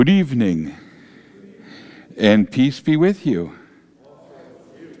Good evening, and peace be with you.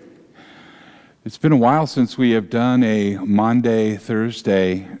 It's been a while since we have done a Maundy,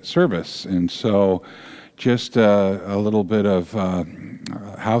 Thursday service, and so just a little bit of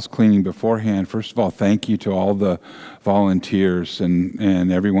house cleaning beforehand. First of all, thank you to all the volunteers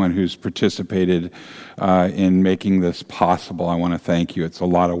and everyone who's participated in making this possible. I want to thank you. It's a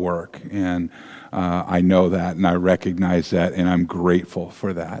lot of work, and I know that, and I recognize that, and I'm grateful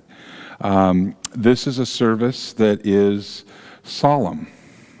for that. This is a service that is solemn,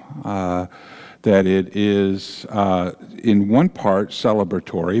 that it is in one part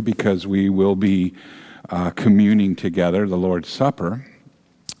celebratory because we will be communing together, the Lord's Supper,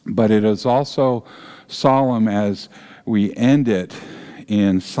 but it is also solemn as we end it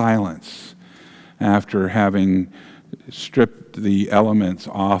in silence after having stripped the elements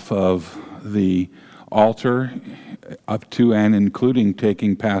off of the altar up to and including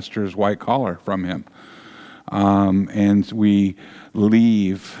taking Pastor's white collar from him. And we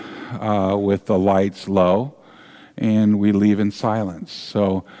leave with the lights low, and we leave in silence.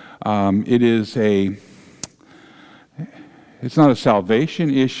 So it's not a salvation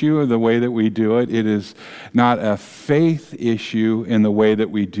issue of the way that we do it. It is not a faith issue in the way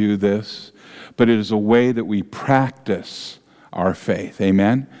that we do this, but it is a way that we practice our faith.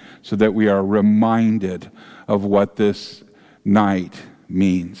 Amen? So that we are reminded of what this night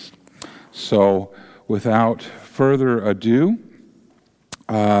means. So without further ado,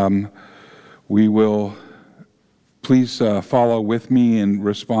 we will please follow with me and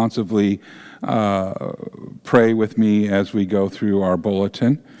responsively pray with me as we go through our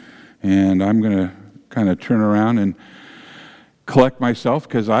bulletin. And I'm going to kind of turn around and collect myself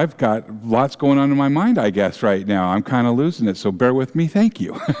because I've got lots going on in my mind, I guess, right now. I'm kind of losing it, so bear with me. Thank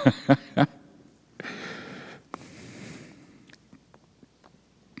you.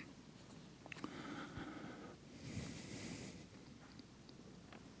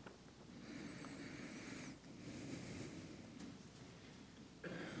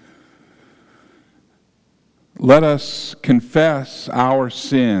 Let us confess our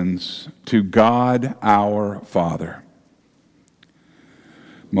sins to God our Father.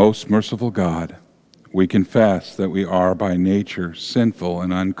 Most merciful God, we confess that we are by nature sinful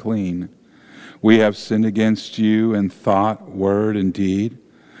and unclean. We have sinned against you in thought, word, and deed,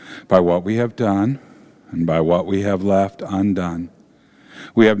 by what we have done and by what we have left undone.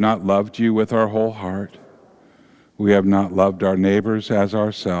 We have not loved you with our whole heart. We have not loved our neighbors as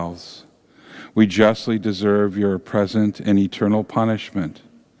ourselves. We justly deserve your present and eternal punishment.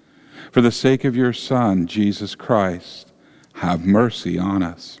 For the sake of your Son, Jesus Christ, have mercy on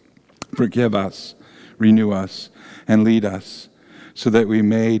us. Forgive us, renew us, and lead us, so that we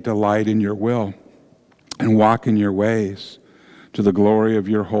may delight in your will and walk in your ways, to the glory of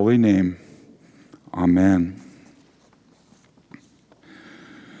your holy name. Amen.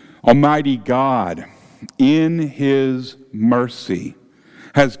 Almighty God, in his mercy,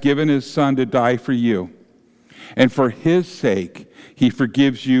 has given his Son to die for you, and for his sake he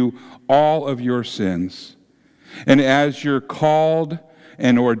forgives you all of your sins. And as your called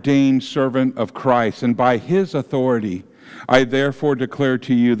and ordained servant of Christ, and by his authority, I therefore declare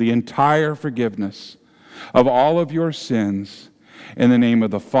to you the entire forgiveness of all of your sins in the name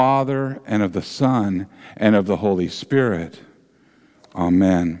of the Father, and of the Son, and of the Holy Spirit.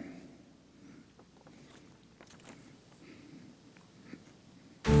 Amen.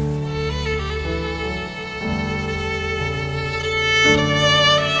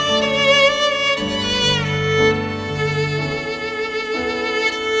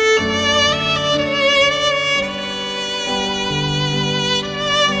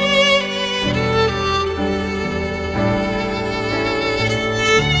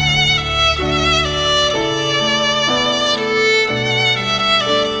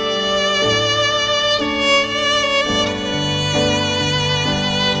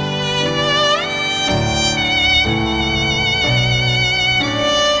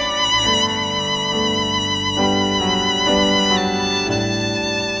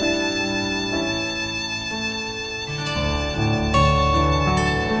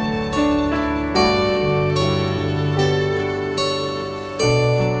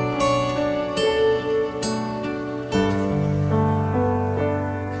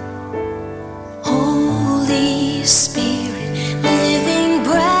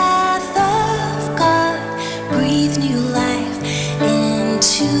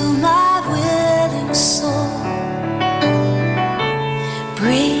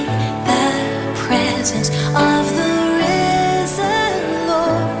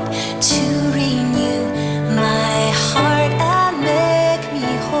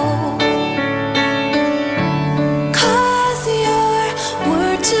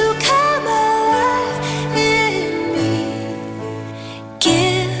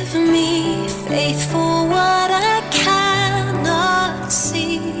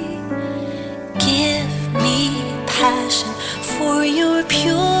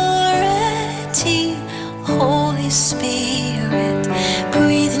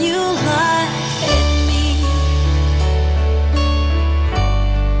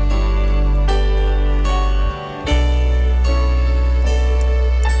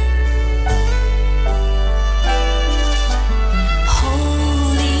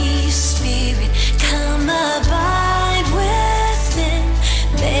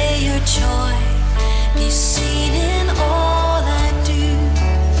 joy be seen in all I do.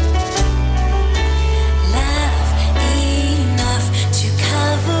 Laugh enough to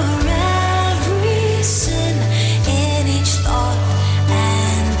cover every sin in each thought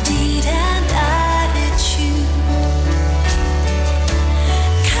and deed and attitude.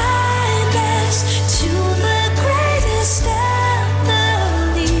 Kindness to the greatest and the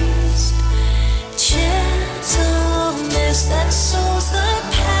least. Gentleness that sows the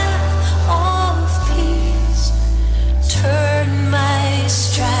path of peace. Turn my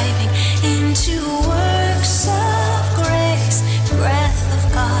striving into works of grace. Breath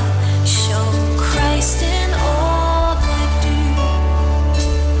of God, show Christ in all I do.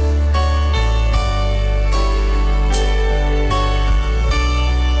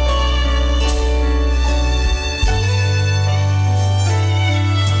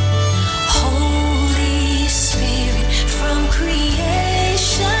 Holy Spirit, from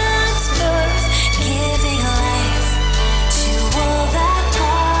creation's birth, giving life to all that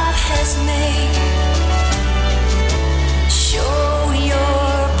God has made. Show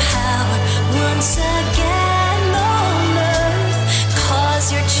your power once again on earth.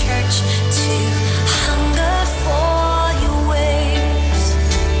 Cause your church to hunger for your ways.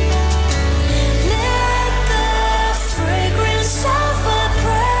 Let the fragrance of our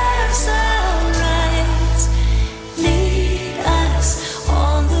prayers arise. Lead us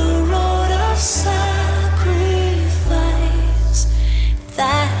on the road of sacrifice,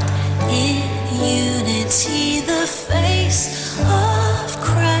 that in unity the face of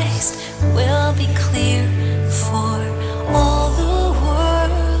Christ will be clear for all the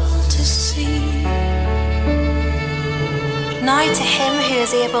world to see. Now to him who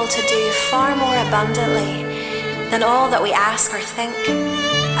is able to do far more abundantly than all that we ask or think,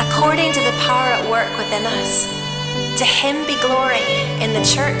 according to the power at work within us, to him be glory in the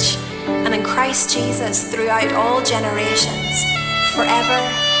church and in Christ Jesus throughout all generations, forever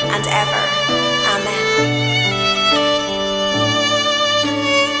and ever. Amen.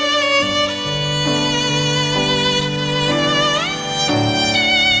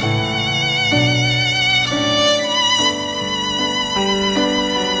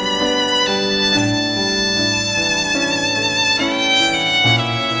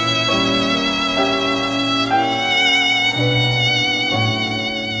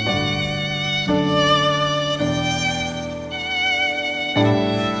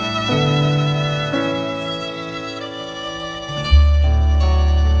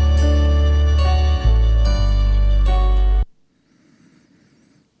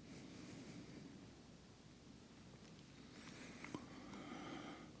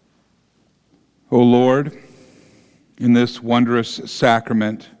 O Lord, in this wondrous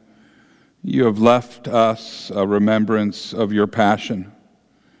sacrament, you have left us a remembrance of your passion.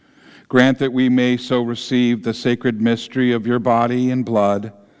 Grant that we may so receive the sacred mystery of your body and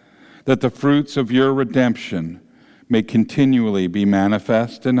blood, that the fruits of your redemption may continually be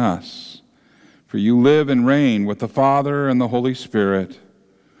manifest in us. For you live and reign with the Father and the Holy Spirit,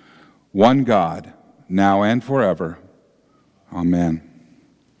 one God, now and forever. Amen.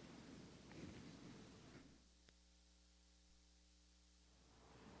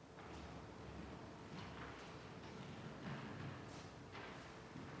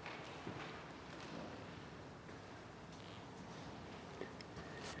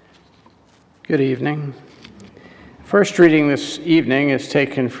 Good evening. First reading this evening is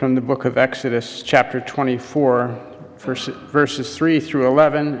taken from the book of Exodus, chapter 24, verses 3 through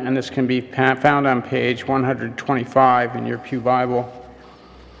 11, and this can be found on page 125 in your Pew Bible.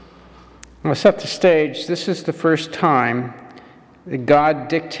 I'll set the stage. This is the first time that God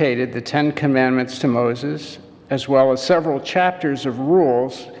dictated the Ten Commandments to Moses, as well as several chapters of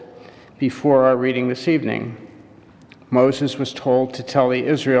rules before our reading this evening. Moses was told to tell the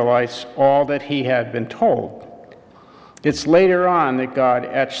Israelites all that he had been told. It's later on that God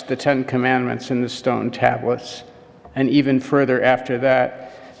etched the Ten Commandments in the stone tablets, and even further after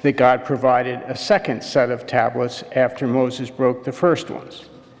that God provided a second set of tablets after Moses broke the first ones.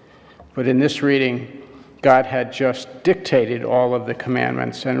 But in this reading, God had just dictated all of the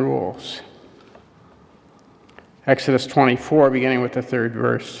commandments and rules. Exodus 24, beginning with the 3rd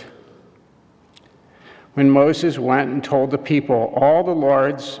verse. When Moses went and told the people all the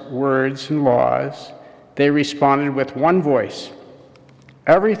Lord's words and laws, they responded with one voice,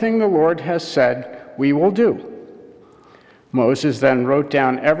 "Everything the Lord has said, we will do." Moses then wrote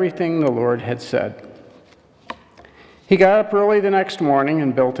down everything the Lord had said. He got up early the next morning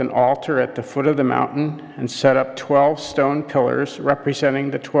and built an altar at the foot of the mountain and set up 12 stone pillars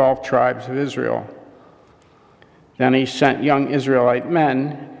representing the 12 tribes of Israel. Then he sent young Israelite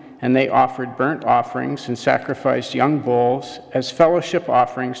men and they offered burnt offerings and sacrificed young bulls as fellowship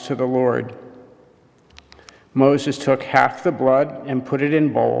offerings to the Lord. Moses took half the blood and put it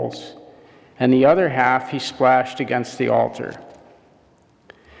in bowls, and the other half he splashed against the altar.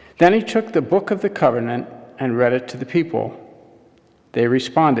 Then he took the book of the covenant and read it to the people. They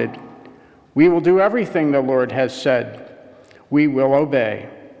responded, "We will do everything the Lord has said. We will obey."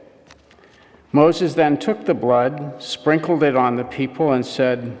 Moses then took the blood, sprinkled it on the people, and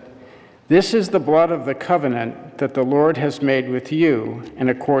said, "This is the blood of the covenant that the Lord has made with you in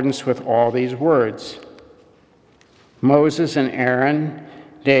accordance with all these words." Moses and Aaron,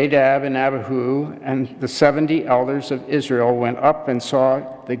 Nadab and Abihu, and the 70 elders of Israel went up and saw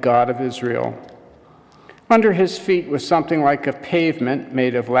the God of Israel. Under his feet was something like a pavement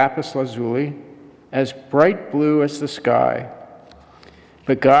made of lapis lazuli, as bright blue as the sky.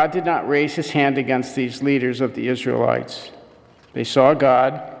 But God did not raise his hand against these leaders of the Israelites. They saw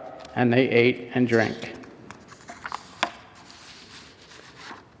God, and they ate and drank.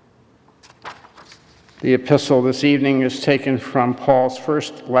 The epistle this evening is taken from Paul's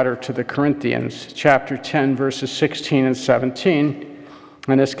first letter to the Corinthians, chapter 10, verses 16 and 17,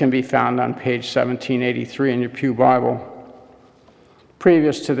 and this can be found on page 1783 in your Pew Bible.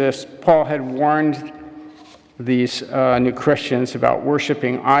 Previous to this, Paul had warned these new Christians about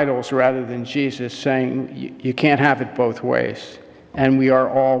worshiping idols rather than Jesus, saying, you can't have it both ways, and we are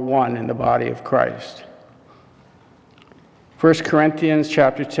all one in the body of Christ. 1 Corinthians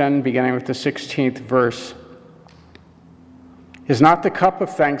chapter 10, beginning with the 16th verse. Is not the cup of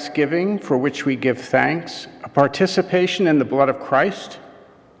thanksgiving for which we give thanks a participation in the blood of Christ?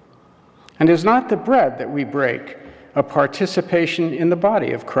 And is not the bread that we break a participation in the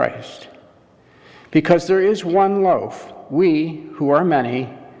body of Christ? Because there is one loaf, we, who are many,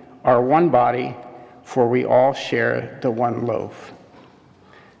 are one body, for we all share the one loaf.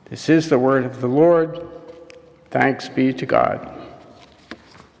 This is the word of the Lord. Thanks be to God.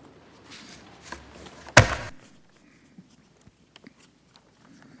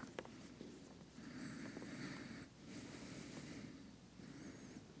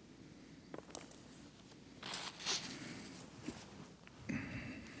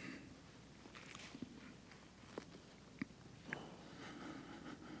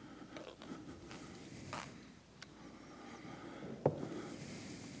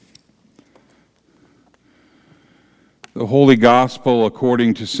 The Holy Gospel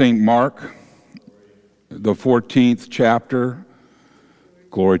according to St. Mark, the 14th chapter.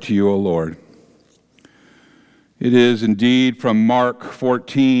 Glory to you, O Lord. It is indeed from Mark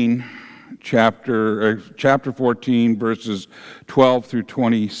 14, chapter 14, verses 12 through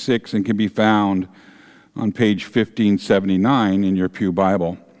 26, and can be found on page 1579 in your Pew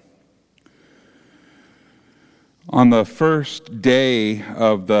Bible. On the first day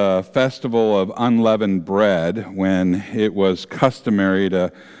of the festival of unleavened bread, when it was customary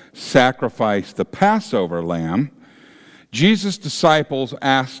to sacrifice the Passover lamb, Jesus' disciples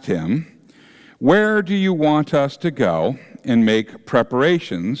asked him, "Where do you want us to go and make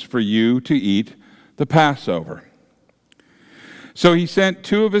preparations for you to eat the Passover?" So he sent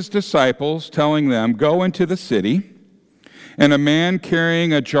two of his disciples, telling them, "Go into the city, and a man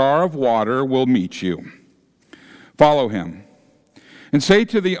carrying a jar of water will meet you. Follow him, and say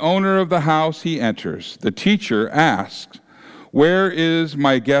to the owner of the house he enters, 'The teacher asks, where is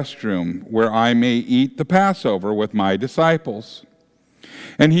my guest room where I may eat the Passover with my disciples?'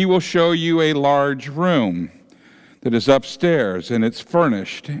 And he will show you a large room that is upstairs, and it's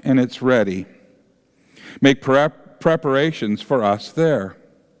furnished, and it's ready. Make preparations for us there."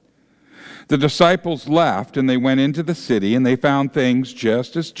 The disciples left, and they went into the city, and they found things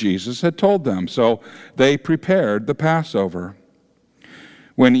just as Jesus had told them. So they prepared the Passover.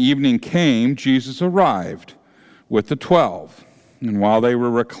 When evening came, Jesus arrived with the 12. And while they were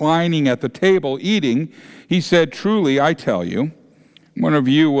reclining at the table eating, he said, "Truly, I tell you, one of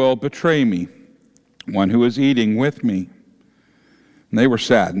you will betray me, one who is eating with me." And they were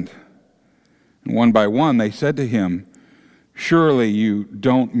saddened. And one by one they said to him, "Surely you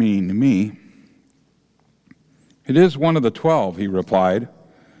don't mean me?" "It is one of the 12, he replied,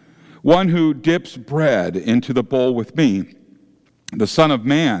 "one who dips bread into the bowl with me. The Son of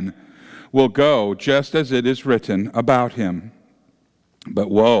Man will go just as it is written about him. But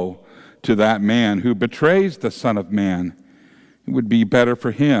woe to that man who betrays the Son of Man. It would be better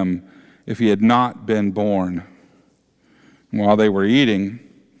for him if he had not been born." And while they were eating,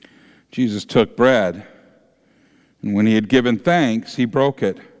 Jesus took bread, and when he had given thanks, he broke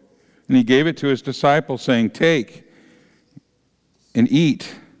it, and he gave it to his disciples, saying, "Take and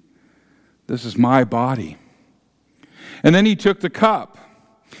eat. This is my body." And then he took the cup,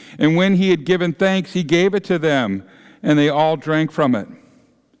 And when he had given thanks, he gave it to them, and they all drank from it.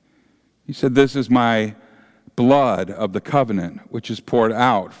 He said, "This is my blood of the covenant, which is poured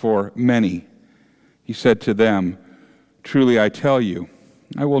out for many." He said to them, "Truly I tell you,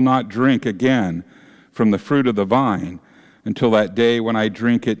 I will not drink again from the fruit of the vine until that day when I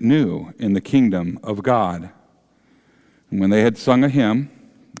drink it new in the kingdom of God." And when they had sung a hymn,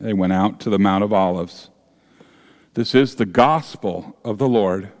 they went out to the Mount of Olives. This is the gospel of the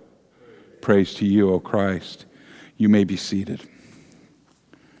Lord. Praise to you, O Christ. You may be seated.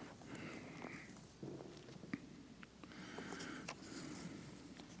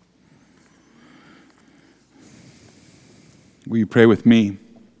 Will you pray with me?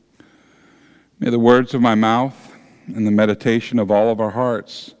 May the words of my mouth and the meditation of all of our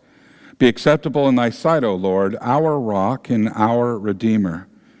hearts be acceptable in thy sight, O Lord, our rock and our Redeemer.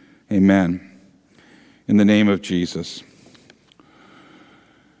 Amen. In the name of Jesus.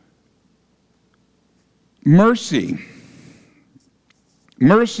 Mercy.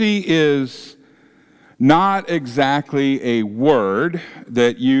 Mercy is not exactly a word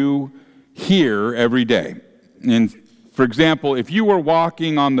that you hear every day. And for example, if you were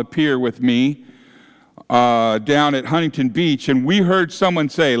walking on the pier with me down at Huntington Beach and we heard someone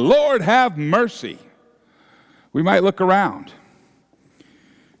say, "Lord, have mercy," we might look around.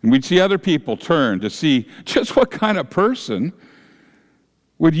 And we'd see other people turn to see just what kind of person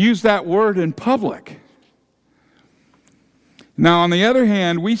would use that word in public. Now, on the other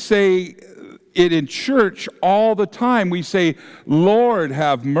hand, we say it in church all the time. We say, "Lord,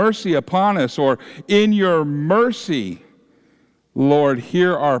 have mercy upon us," or "In your mercy, Lord,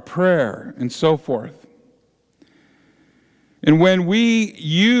 hear our prayer," and so forth. And when we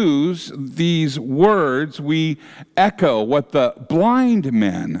use these words, we echo what the blind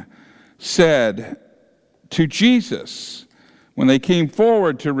men said to Jesus when they came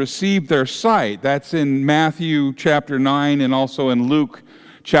forward to receive their sight. That's in Matthew chapter 9 and also in Luke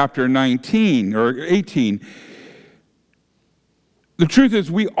chapter 19 or 18. The truth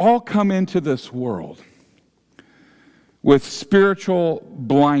is, we all come into this world with spiritual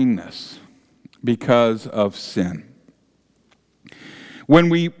blindness because of sin. When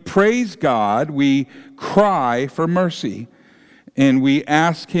we praise God, we cry for mercy, and we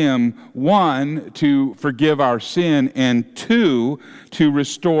ask Him, one, to forgive our sin, and two, to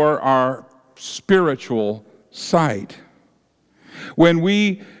restore our spiritual sight. When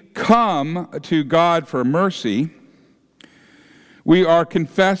we come to God for mercy, we are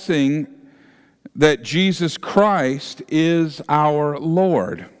confessing that Jesus Christ is our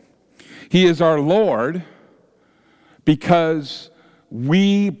Lord. He is our Lord because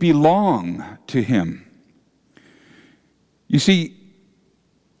we belong to Him. You see,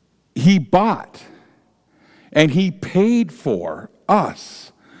 He bought and He paid for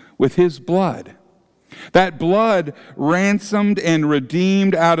us with His blood. That blood ransomed and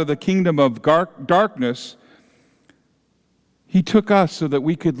redeemed out of the kingdom of darkness. He took us so that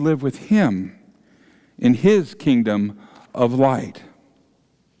we could live with Him in His kingdom of light.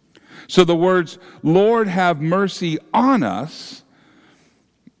 So the words, "Lord, have mercy on us,"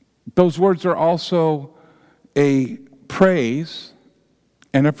 those words are also a praise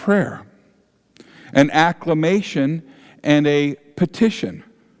and a prayer, an acclamation and a petition.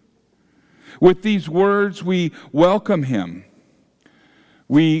 With these words, we welcome Him.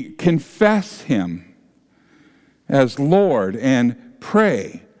 We confess Him as Lord and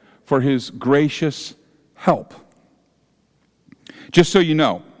pray for His gracious help. Just so you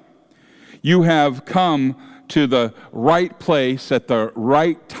know, you have come to the right place at the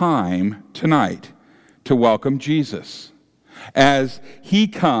right time tonight to welcome Jesus, as He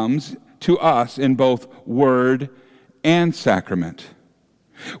comes to us in both word and sacrament.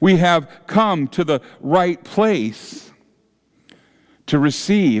 We have come to the right place to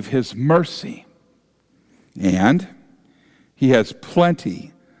receive His mercy, and He has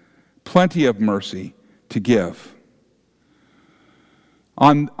plenty of mercy to give.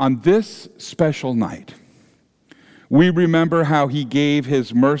 On this special night, we remember how He gave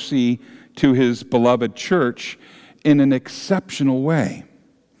His mercy to His beloved church in an exceptional way.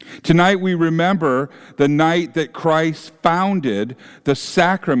 Tonight we remember the night that Christ founded the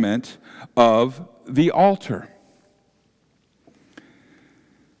sacrament of the altar.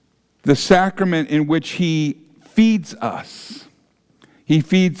 The sacrament in which He feeds us. He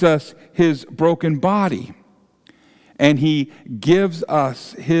feeds us His broken body, and He gives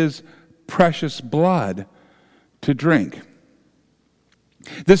us His precious blood to drink.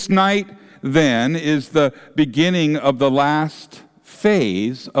 This night, then, is the beginning of the last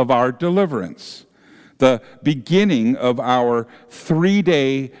phase of our deliverance, the beginning of our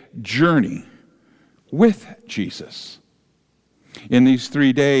 3-day journey with Jesus. In these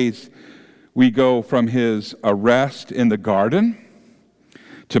 3 days, we go from his arrest in the garden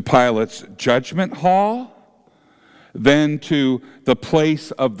to Pilate's judgment hall, then to the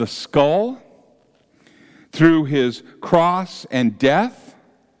place of the skull, through his cross and death,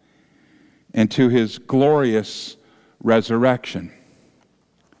 and to his glorious resurrection.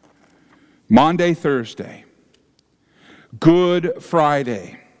 Maundy, Thursday, Good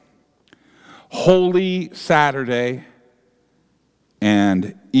Friday, Holy Saturday,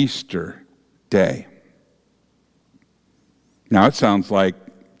 and Easter Day. Now it sounds like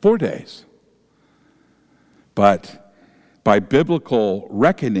 4 days, but by biblical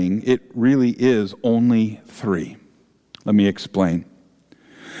reckoning, it really is only 3. Let me explain.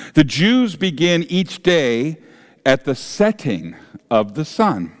 The Jews begin each day at the setting of the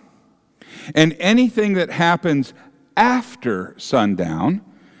sun, and anything that happens after sundown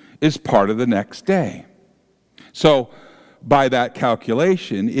is part of the next day. So, by that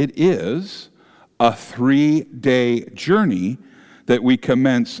calculation, it is a 3-day journey that we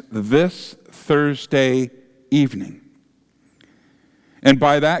commence this Thursday evening. And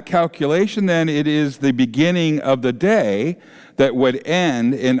by that calculation, then, it is the beginning of the day that would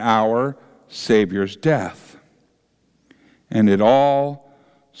end in our Savior's death. And it all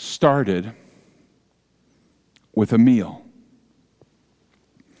started with a meal.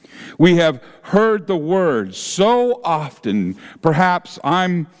 We have heard the words so often, perhaps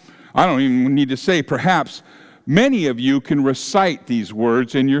I don't even need to say perhaps, many of you can recite these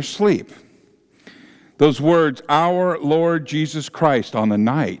words in your sleep. Those words, our Lord Jesus Christ, on the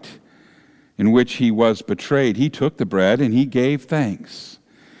night in which he was betrayed, he took the bread and he gave thanks.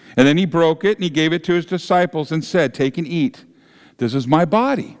 And then he broke it and he gave it to his disciples and said, take and eat. This is my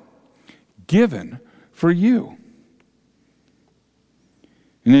body, given for you.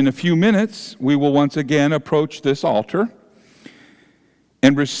 And in a few minutes, we will once again approach this altar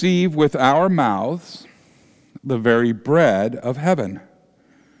and receive with our mouths the very bread of heaven.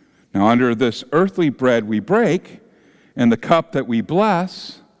 Now, under this earthly bread we break and the cup that we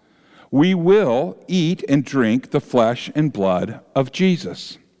bless, we will eat and drink the flesh and blood of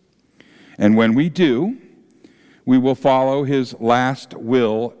Jesus. And when we do, we will follow his last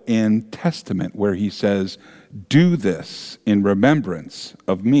will and testament, where he says, do this in remembrance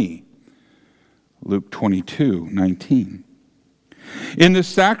of me. Luke 22:19. In this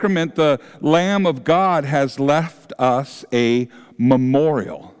sacrament, the Lamb of God has left us a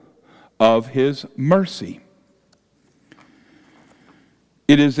memorial of his mercy.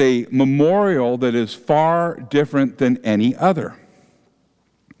 It is a memorial that is far different than any other.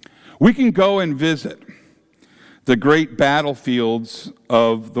 We can go and visit the great battlefields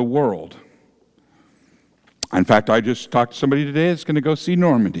of the world. In fact, I just talked to somebody today that's going to go see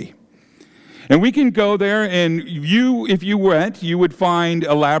Normandy. And we can go there, and if you went, you would find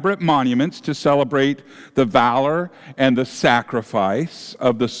elaborate monuments to celebrate the valor and the sacrifice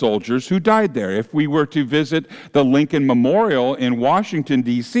of the soldiers who died there. If we were to visit the Lincoln Memorial in Washington,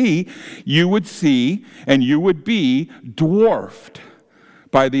 D.C., you would see and you would be dwarfed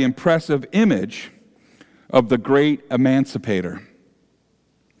by the impressive image of the great emancipator.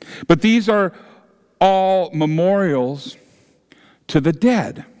 But these are all memorials to the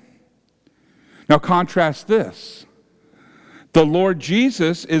dead. Now contrast this. The Lord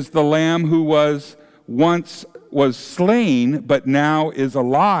Jesus is the Lamb who once was slain, but now is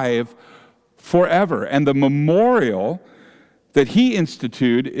alive forever. And the memorial that he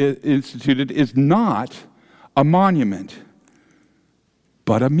instituted is not a monument,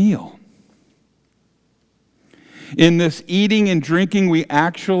 but a meal. In this eating and drinking, we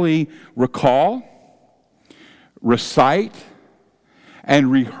actually recall, recite,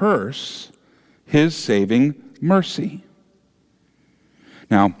 and rehearse his saving mercy.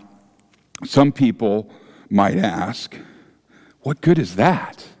 Now, some people might ask, what good is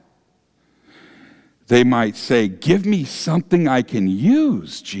that? They might say, give me something I can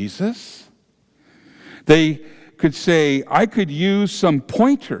use, Jesus. They could say, I could use some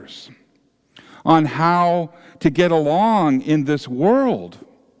pointers on how to get along in this world.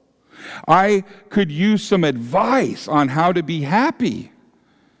 I could use some advice on how to be happy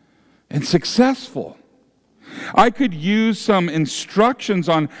and successful. I could use some instructions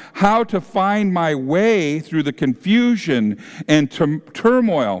on how to find my way through the confusion and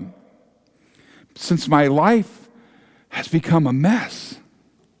turmoil, since my life has become a mess.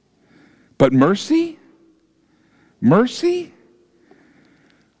 But mercy? Mercy?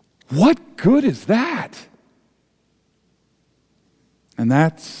 What good is that? And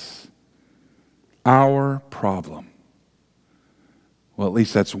that's our problem. Well, at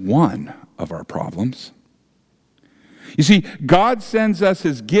least that's one of our problems. You see, God sends us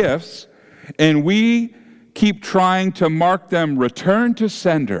his gifts, and we keep trying to mark them return to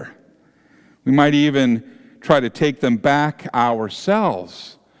sender. We might even try to take them back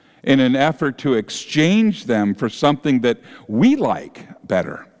ourselves in an effort to exchange them for something that we like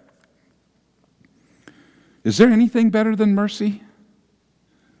better. Is there anything better than mercy?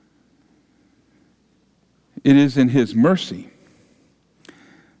 It is in his mercy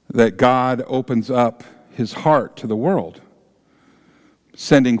that God opens up his heart to the world,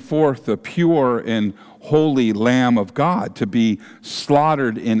 sending forth the pure and holy Lamb of God to be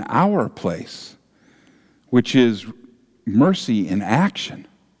slaughtered in our place, which is mercy in action.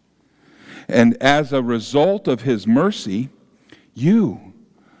 And as a result of his mercy, you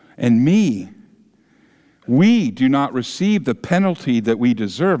and me, we do not receive the penalty that we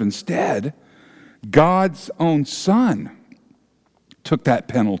deserve. Instead, God's own Son took that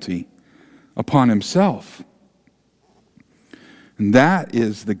penalty upon himself. And that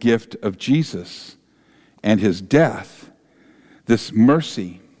is the gift of Jesus and his death. This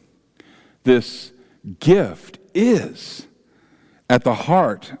mercy, this gift is at the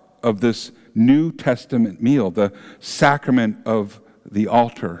heart of this New Testament meal, the sacrament of the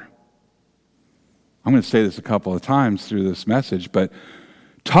altar. I'm going to say this a couple of times through this message, but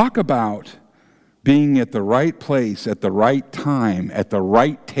talk about being at the right place, at the right time, at the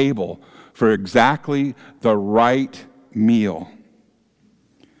right table for exactly the right meal.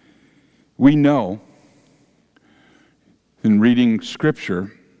 We know in reading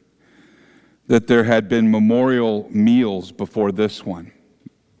Scripture that there had been memorial meals before this one.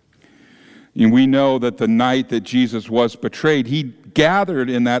 And we know that the night that Jesus was betrayed, he gathered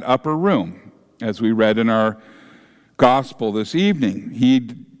in that upper room, as we read in our gospel this evening. He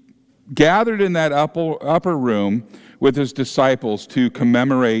gathered in that upper room with his disciples to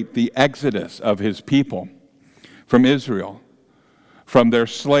commemorate the exodus of his people from Israel, from their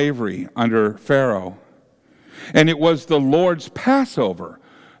slavery under Pharaoh. And it was the Lord's Passover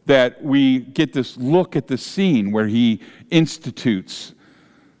that we get this look at the scene where he institutes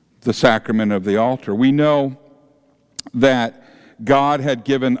the sacrament of the altar. We know that God had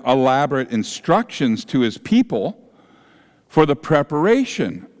given elaborate instructions to his people for the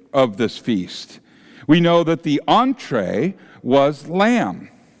preparation of this feast. We know that the entree was lamb,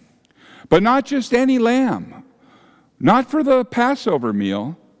 but not just any lamb, not for the Passover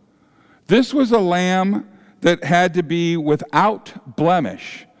meal. This was a lamb that had to be without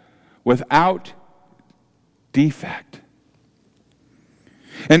blemish, without defect.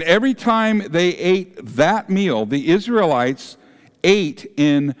 And every time they ate that meal, the Israelites ate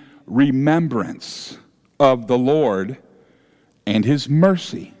in remembrance of the Lord and his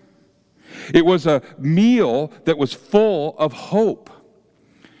mercy. It was a meal that was full of hope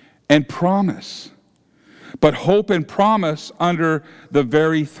and promise. But hope and promise under the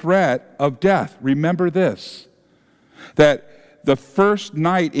very threat of death. Remember this, that the first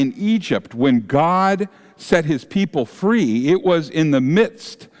night in Egypt when God set his people free, it was in the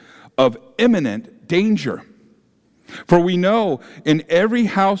midst of imminent danger. For we know in every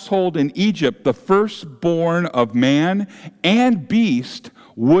household in Egypt, the firstborn of man and beast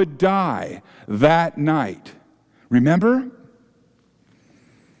would die that night. Remember?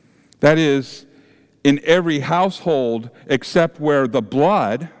 That is, in every household except where the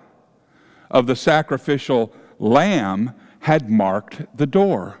blood of the sacrificial lamb had marked the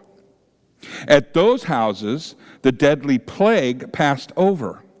door. At those houses, the deadly plague passed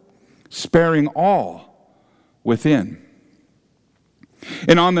over, sparing all within.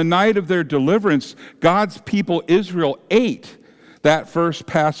 And on the night of their deliverance, God's people Israel ate that first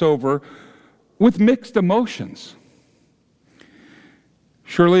Passover with mixed emotions.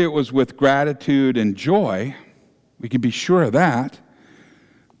 Surely it was with gratitude and joy, we can be sure of that,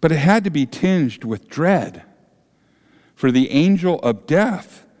 but it had to be tinged with dread, for the angel of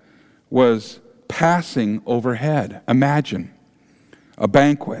death was passing overhead. Imagine a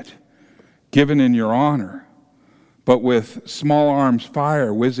banquet given in your honor, but with small arms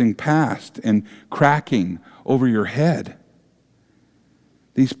fire whizzing past and cracking over your head.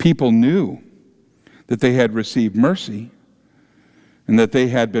 These people knew that they had received mercy and that they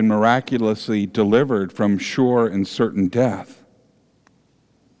had been miraculously delivered from sure and certain death.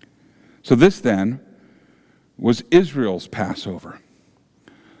 So this then was Israel's Passover,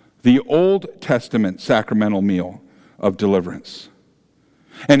 the Old Testament sacramental meal of deliverance.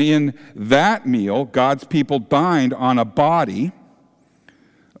 And in that meal, God's people dined on a body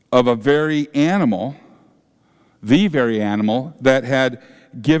of a very animal, the very animal that had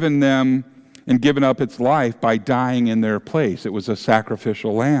given them and given up its life by dying in their place. It was a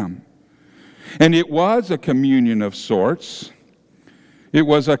sacrificial lamb. And it was a communion of sorts. It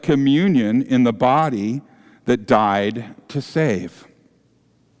was a communion in the body that died to save.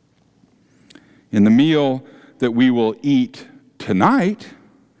 In the meal that we will eat tonight,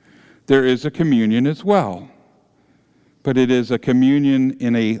 there is a communion as well. But it is a communion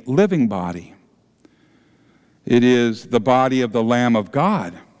in a living body. It is the body of the Lamb of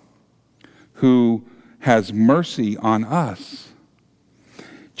God who has mercy on us.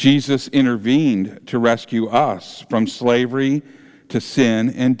 Jesus intervened to rescue us from slavery to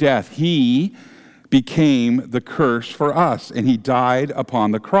sin and death. He became the curse for us, and he died upon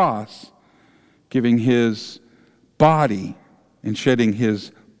the cross, giving his body and shedding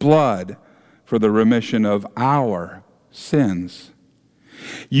his blood for the remission of our sins.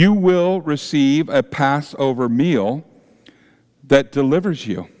 You will receive a Passover meal that delivers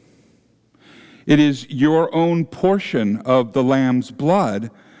you. It is your own portion of the Lamb's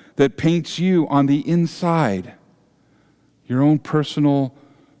blood that paints you on the inside. Your own personal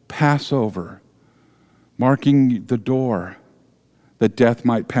Passover, marking the door that death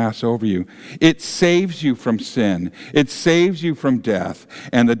might pass over you. It saves you from sin. It saves you from death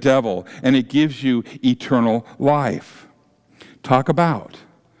and the devil, and it gives you eternal life. Talk about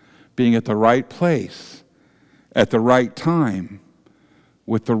being at the right place, at the right time,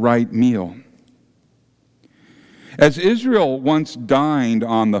 with the right meal. As Israel once dined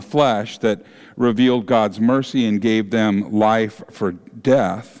on the flesh that revealed God's mercy and gave them life for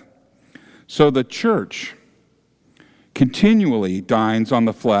death, so the church continually dines on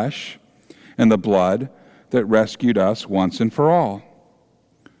the flesh and the blood that rescued us once and for all.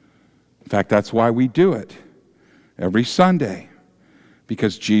 In fact, that's why we do it every Sunday,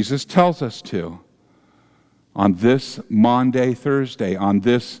 because Jesus tells us to. On this Maundy Thursday, on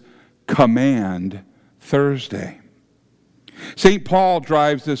this command Thursday. St. Paul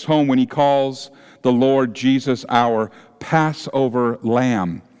drives this home when he calls the Lord Jesus our Passover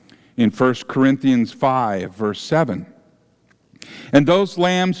Lamb in 1 Corinthians 5, verse 7. And those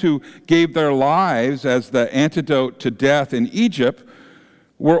lambs who gave their lives as the antidote to death in Egypt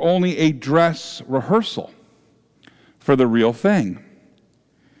were only a dress rehearsal for the real thing.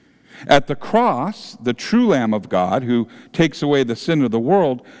 At the cross, the true Lamb of God, who takes away the sin of the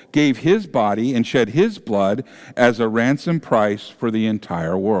world, gave his body and shed his blood as a ransom price for the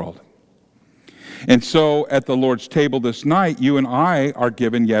entire world. And so at the Lord's table this night, you and I are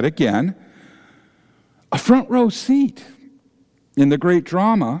given yet again a front row seat in the great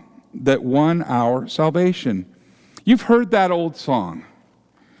drama that won our salvation. You've heard that old song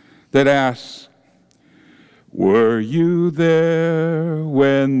that asks, "Were you there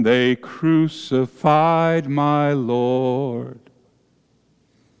when they crucified my Lord?"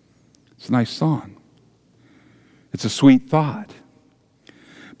 It's a nice song. It's a sweet thought.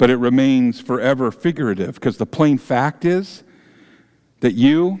 But it remains forever figurative, because the plain fact is that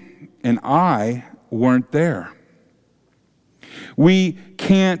you and I weren't there. We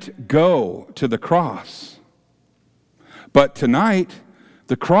can't go to the cross. But tonight,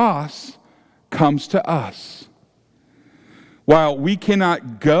 the cross comes to us. While we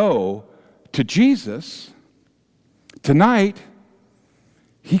cannot go to Jesus, tonight,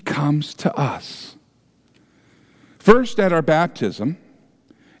 he comes to us. First at our baptism,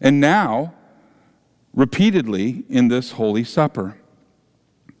 and now repeatedly in this Holy Supper.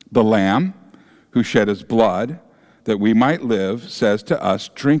 The Lamb who shed his blood that we might live says to us,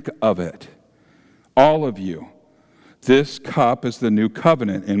 "Drink of it, all of you. This cup is the new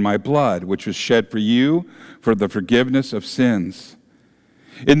covenant in my blood, which was shed for you for the forgiveness of sins."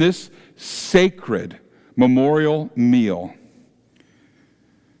 In this sacred memorial meal,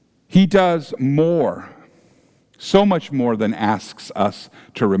 he does more, so much more than asks us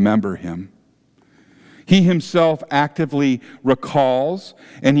to remember him. He himself actively recalls,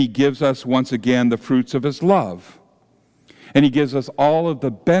 and he gives us once again the fruits of his love. And he gives us all of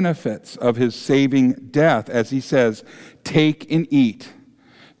the benefits of his saving death, as he says, "Take and eat.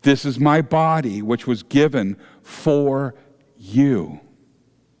 This is my body, which was given for you."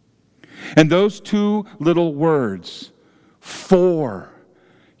 And those two little words, "for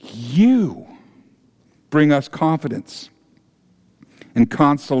you," bring us confidence and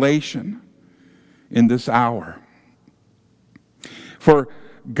consolation in this hour. For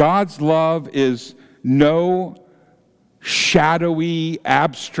God's love is no shadowy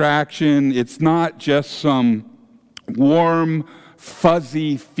abstraction. It's not just some warm,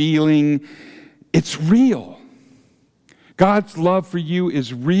 fuzzy feeling. It's real. God's love for you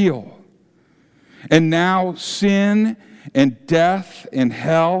is real. And now sin and death and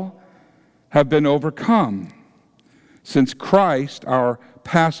hell, have been overcome, since Christ, our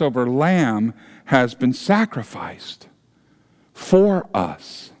Passover lamb, has been sacrificed for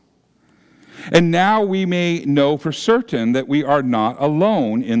us. And now we may know for certain that we are not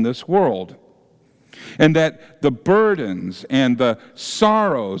alone in this world, and that the burdens and the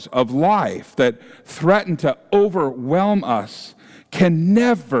sorrows of life that threaten to overwhelm us can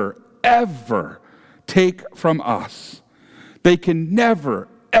never, ever take from us. They can never,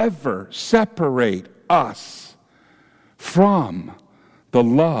 ever separate us from the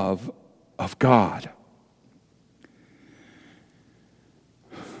love of God.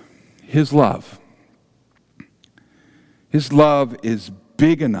 His love is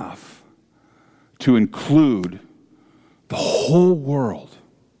big enough to include the whole world.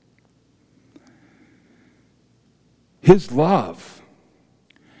 His love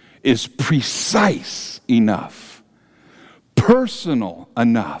is precise enough, personal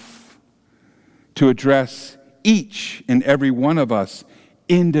enough to address each and every one of us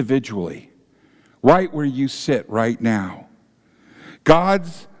individually, right where you sit right now.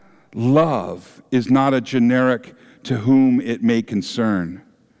 God's love is not a generic to whom it may concern.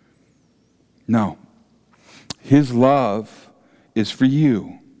 No. His love is for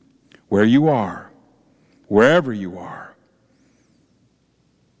you, where you are, wherever you are.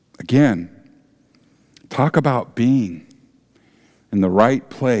 Again, talk about being in the right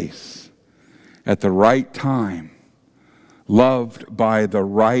place at the right time, loved by the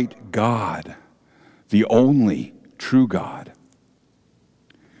right God, the only true God.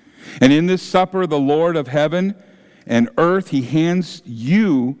 And in this supper, the Lord of heaven and earth, he hands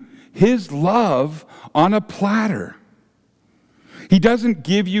you his love on a platter. He doesn't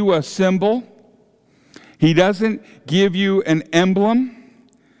give you a symbol. He doesn't give you an emblem.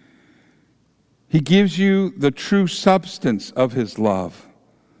 He gives you the true substance of his love,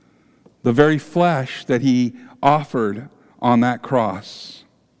 the very flesh that he offered on that cross,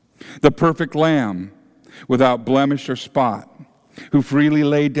 the perfect lamb without blemish or spot, who freely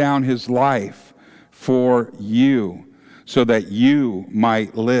laid down his life for you so that you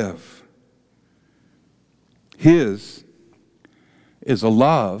might live. His is a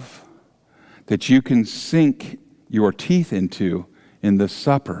love that you can sink your teeth into in this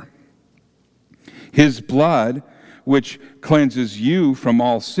supper. His blood, which cleanses you from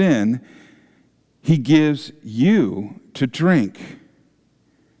all sin, he gives you to drink.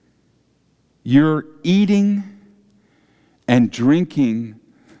 You're eating and drinking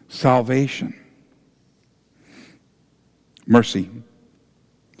salvation. Mercy.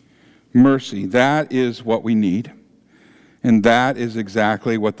 Mercy, that is what we need. And that is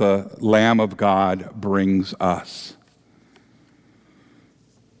exactly what the Lamb of God brings us.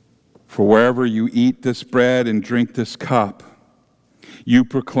 For wherever you eat this bread and drink this cup, you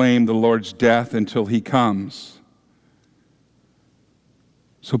proclaim the Lord's death until he comes.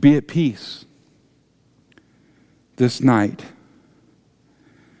 So be at peace this night,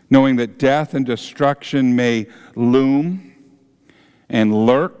 knowing that death and destruction may loom and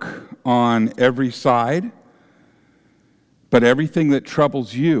lurk on every side, but everything that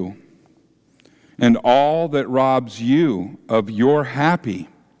troubles you and all that robs you of your happy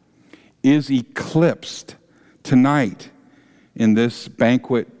is eclipsed tonight in this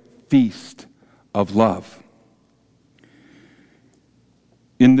banquet feast of love.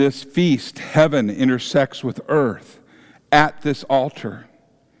 In this feast, heaven intersects with earth at this altar.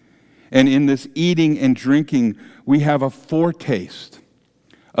 And in this eating and drinking, we have a foretaste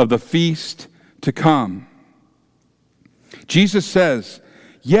of the feast to come. Jesus says,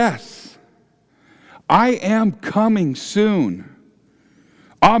 "Yes, I am coming soon."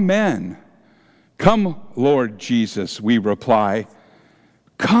 Amen. Come, Lord Jesus, we reply.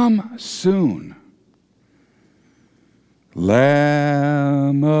 Come soon.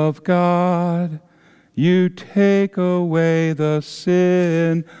 Lamb of God, you take away the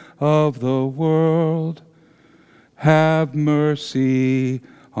sin of the world. Have mercy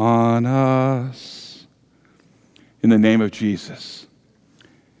on us. In the name of Jesus,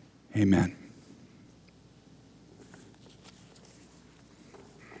 amen.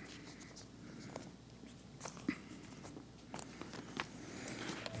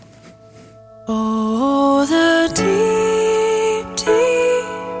 Oh, the deep,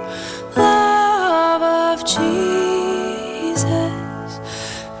 deep love of Jesus,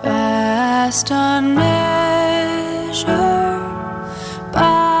 vast, unmeasured,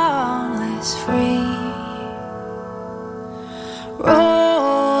 boundless, free,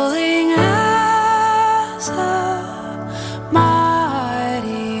 rolling as a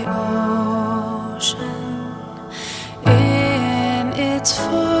mighty ocean in its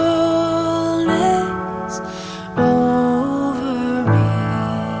full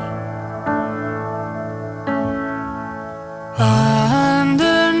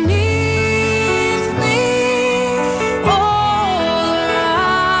underneath me, all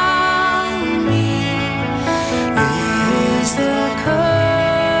around me is the current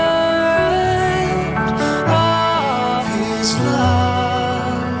of His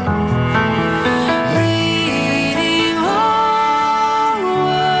love, leading onward,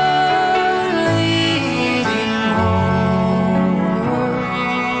 leading homeward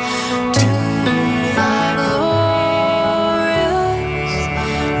to Thy glorious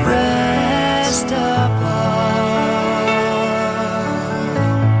rest above.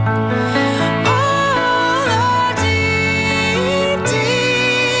 Oh, the deep,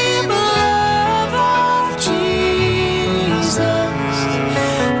 deep love of Jesus,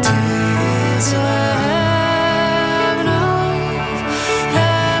 'tis a heaven of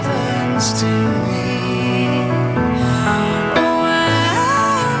heavens to me. When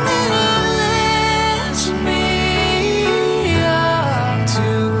it lifts me up to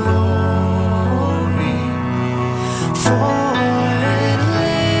glory, for it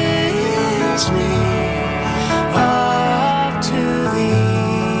lifts me up to Thee.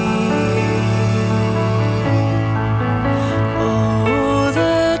 Oh,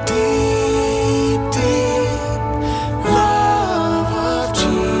 the deep, deep love of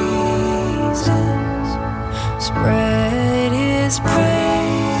Jesus, spread His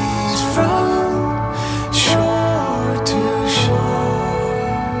praise from shore to shore.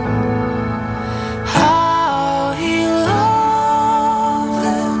 How He loveth,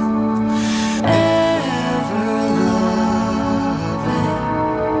 ever loveth,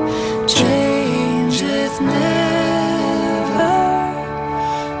 changeth never,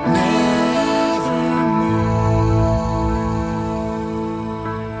 nevermore.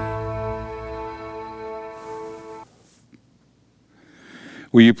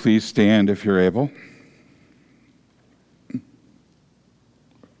 Will you please stand if you're able?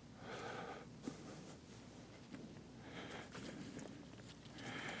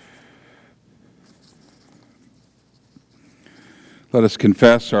 Let us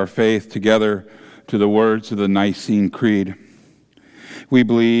confess our faith together to the words of the Nicene Creed. We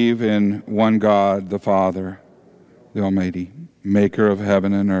believe in one God, the Father, the Almighty, maker of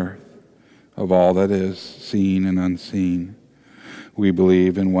heaven and earth, of all that is seen and unseen. We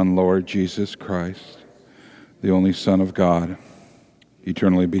believe in one Lord Jesus Christ, the only Son of God,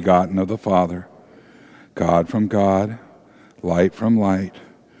 eternally begotten of the Father, God from God, light from light,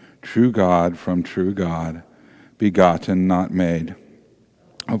 true God from true God, begotten, not made,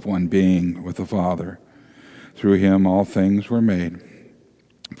 of one being with the Father. Through Him all things were made.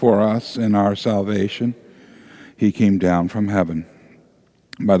 For us in our salvation, He came down from heaven.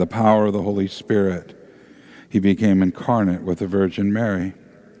 By the power of the Holy Spirit, He became incarnate with the Virgin Mary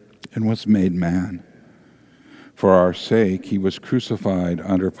and was made man. For our sake, He was crucified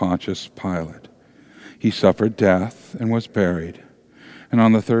under Pontius Pilate. He suffered death and was buried. And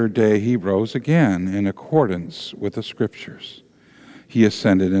on the third day, He rose again in accordance with the Scriptures. He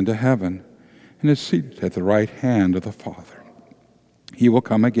ascended into heaven and is seated at the right hand of the Father. He will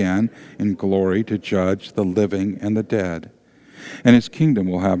come again in glory to judge the living and the dead, and His kingdom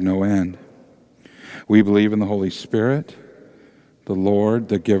will have no end. We believe in the Holy Spirit, the Lord,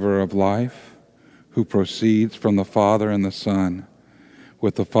 the giver of life, who proceeds from the Father and the Son.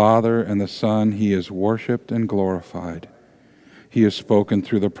 With the Father and the Son He is worshipped and glorified. He has spoken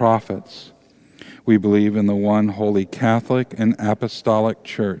through the prophets. We believe in the one holy Catholic and Apostolic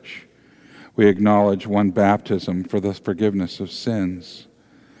Church. We acknowledge one baptism for the forgiveness of sins.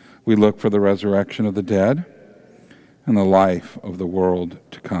 We look for the resurrection of the dead and the life of the world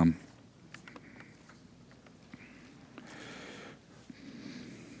to come.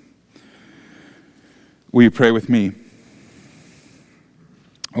 Will you pray with me?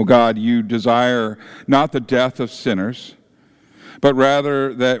 O God, You desire not the death of sinners, but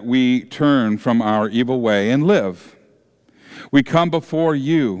rather that we turn from our evil way and live. We come before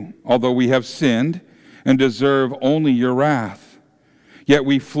You, although we have sinned and deserve only Your wrath. Yet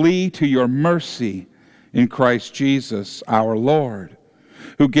we flee to Your mercy in Christ Jesus our Lord,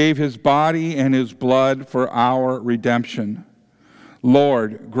 who gave His body and His blood for our redemption.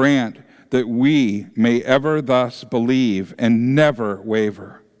 Lord, grant that we may ever thus believe and never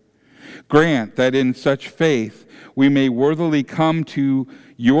waver. Grant that in such faith we may worthily come to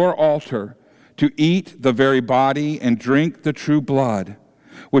Your altar to eat the very body and drink the true blood,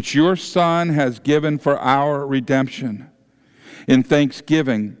 which Your Son has given for our redemption. In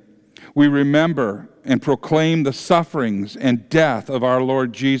thanksgiving, we remember and proclaim the sufferings and death of our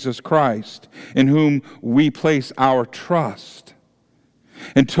Lord Jesus Christ, in whom we place our trust.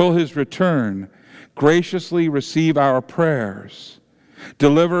 Until His return, graciously receive our prayers.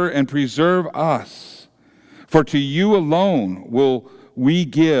 Deliver and preserve us, for to you alone will we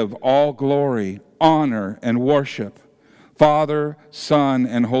give all glory, honor, and worship. Father, Son,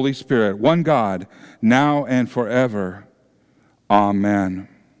 and Holy Spirit, one God, now and forever. Amen.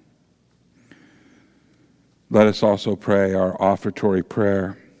 Let us also pray our offertory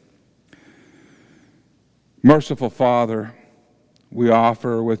prayer. Merciful Father, we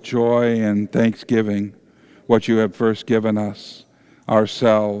offer with joy and thanksgiving what you have first given us,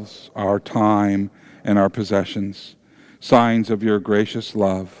 ourselves, our time, and our possessions, signs of your gracious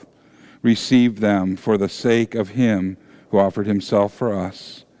love. Receive them for the sake of him who offered himself for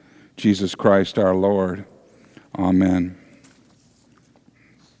us, Jesus Christ our Lord. Amen.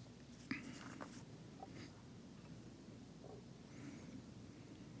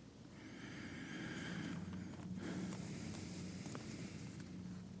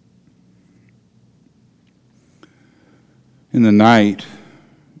 In the night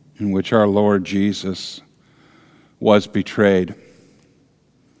in which our Lord Jesus was betrayed,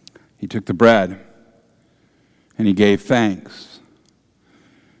 he took the bread and he gave thanks.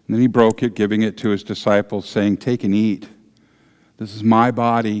 And then he broke it, giving it to his disciples, saying, "Take and eat. This is my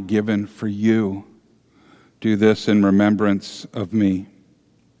body given for you. Do this in remembrance of me."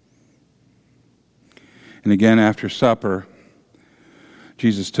 And again after supper,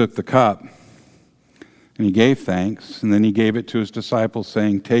 Jesus took the cup and he gave thanks, and then he gave it to his disciples,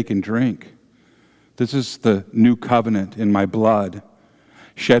 saying, "Take and drink. This is the new covenant in my blood,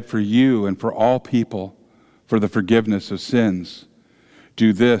 shed for you and for all people for the forgiveness of sins.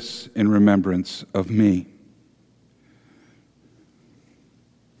 Do this in remembrance of me."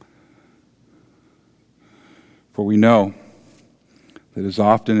 For we know that as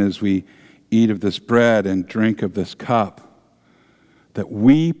often as we eat of this bread and drink of this cup, that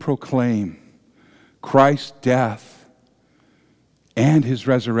we proclaim Christ's death and his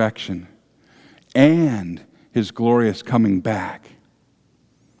resurrection and his glorious coming back.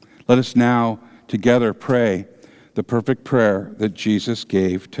 Let us now together pray the perfect prayer that Jesus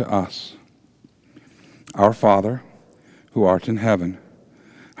gave to us. Our Father, who art in heaven,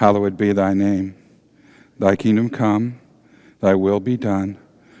 hallowed be thy name. Thy kingdom come, thy will be done,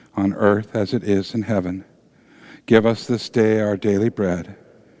 on earth as it is in heaven. Give us this day our daily bread,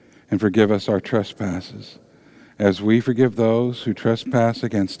 and forgive us our trespasses, as we forgive those who trespass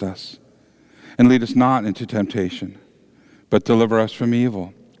against us. And lead us not into temptation, but deliver us from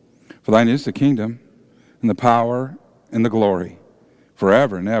evil. For thine is the kingdom, and the power, and the glory,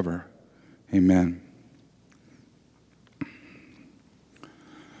 forever and ever. Amen.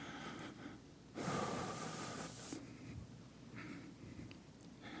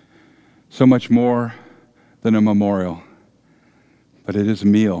 So much more than a memorial, but it is a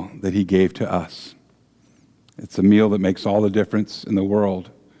meal that he gave to us. It's a meal that makes all the difference in the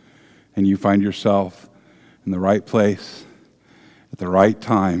world, and you find yourself in the right place at the right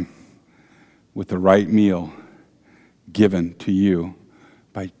time with the right meal given to you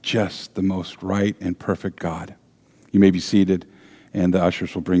by just the most right and perfect God. You may be seated, and the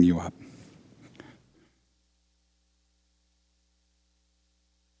ushers will bring you up.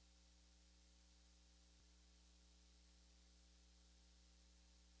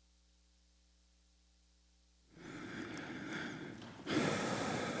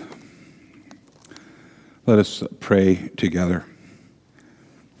 Let us pray together.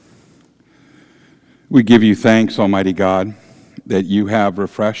 We give you thanks, Almighty God, that you have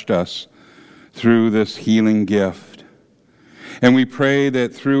refreshed us through this healing gift. And we pray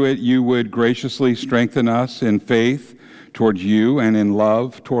that through it you would graciously strengthen us in faith toward you and in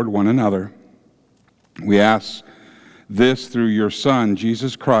love toward one another. We ask this through your Son,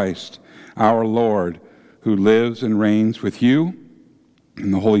 Jesus Christ, our Lord, who lives and reigns with you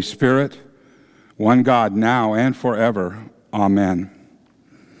in the Holy Spirit, one God, now and forever. Amen.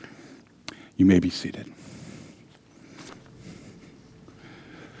 You may be seated.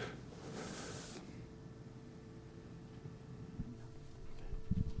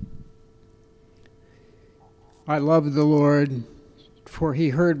 I love the Lord, for he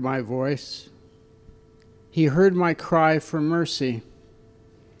heard my voice. He heard my cry for mercy.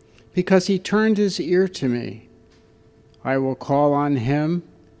 Because he turned his ear to me, I will call on him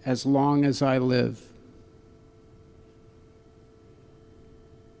as long as I live.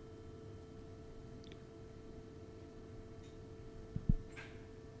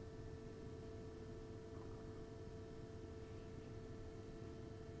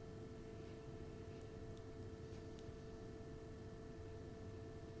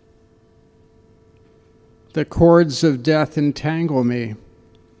 The cords of death entangle me.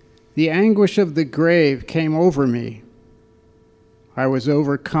 The anguish of the grave came over me. I was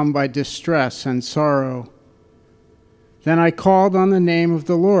overcome by distress and sorrow. Then I called on the name of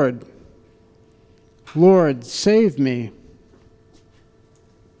the Lord. Lord, save me.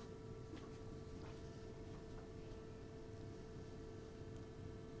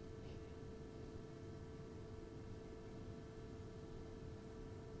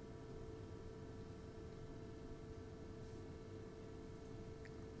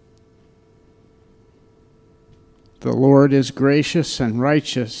 The Lord is gracious and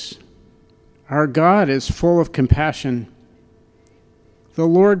righteous. Our God is full of compassion. The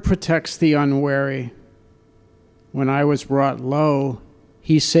Lord protects the unwary. When I was brought low,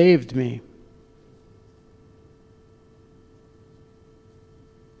 he saved me.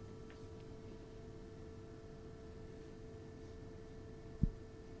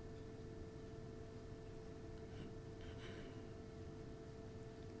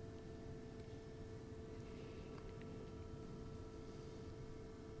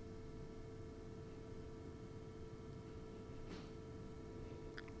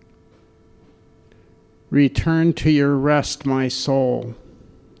 Return to your rest, my soul,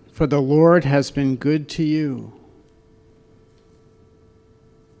 for the Lord has been good to you.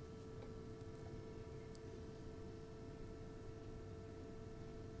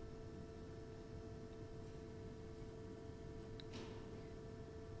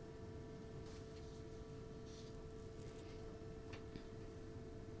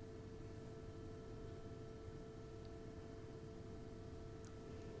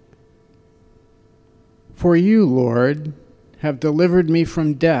 For you, Lord, have delivered me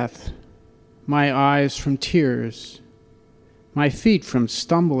from death, my eyes from tears, my feet from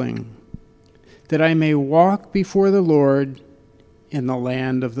stumbling, that I may walk before the Lord in the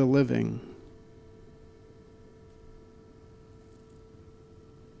land of the living.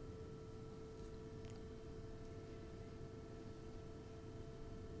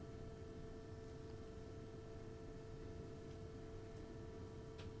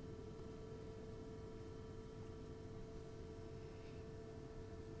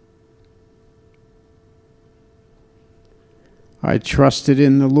 I trusted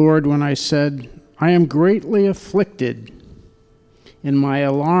in the Lord when I said, I am greatly afflicted. In my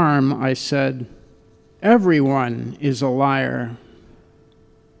alarm, I said, everyone is a liar.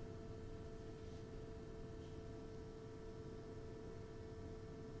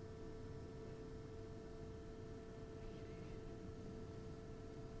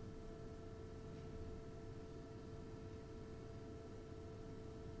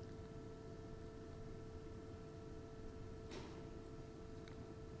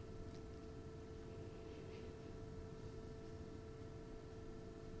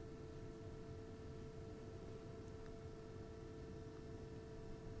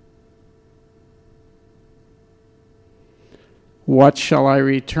 What shall I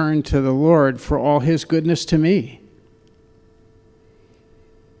return to the Lord for all his goodness to me?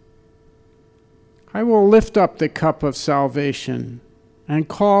 I will lift up the cup of salvation and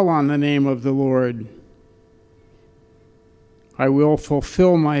call on the name of the Lord. I will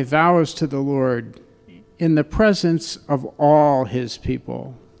fulfill my vows to the Lord in the presence of all his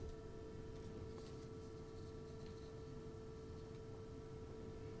people.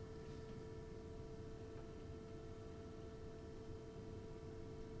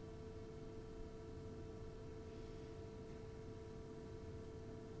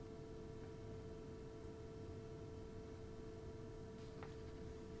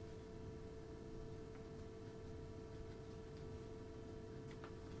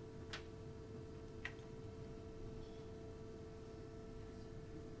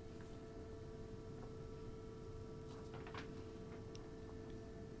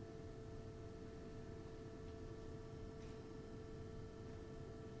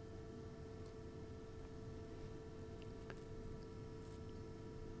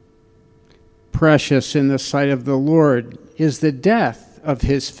 Precious in the sight of the Lord is the death of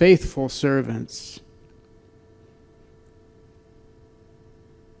his faithful servants.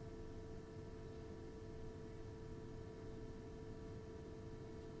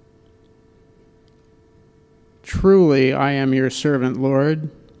 Truly, I am your servant, Lord.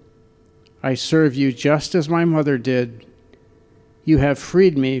 I serve you just as my mother did. You have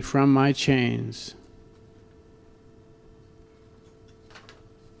freed me from my chains.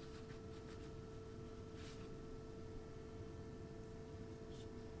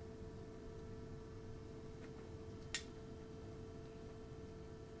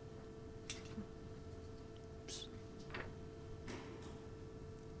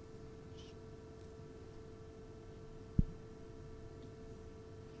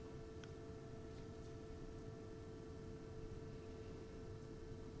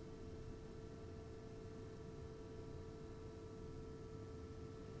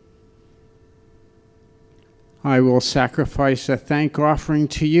 I will sacrifice a thank offering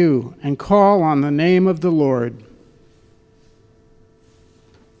to you and call on the name of the Lord.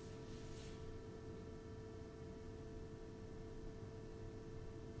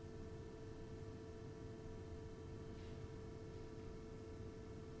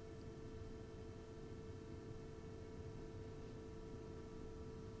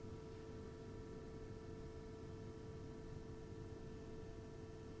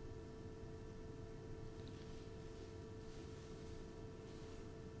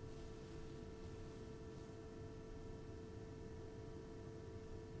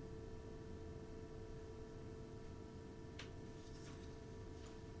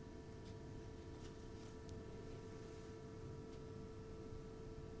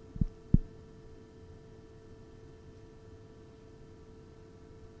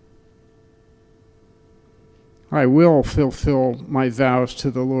 I will fulfill my vows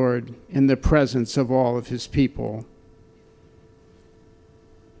to the Lord in the presence of all of his people.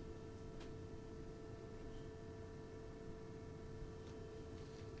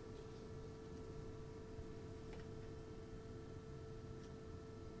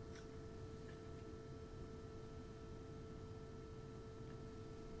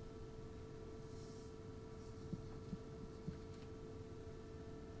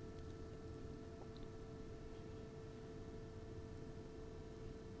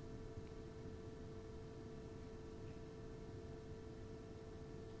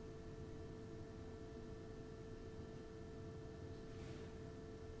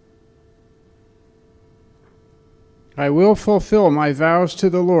 I will fulfill my vows to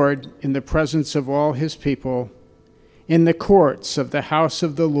the Lord in the presence of all his people, in the courts of the house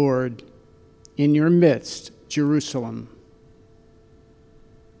of the Lord, in your midst, Jerusalem.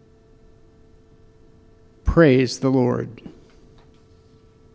 Praise the Lord.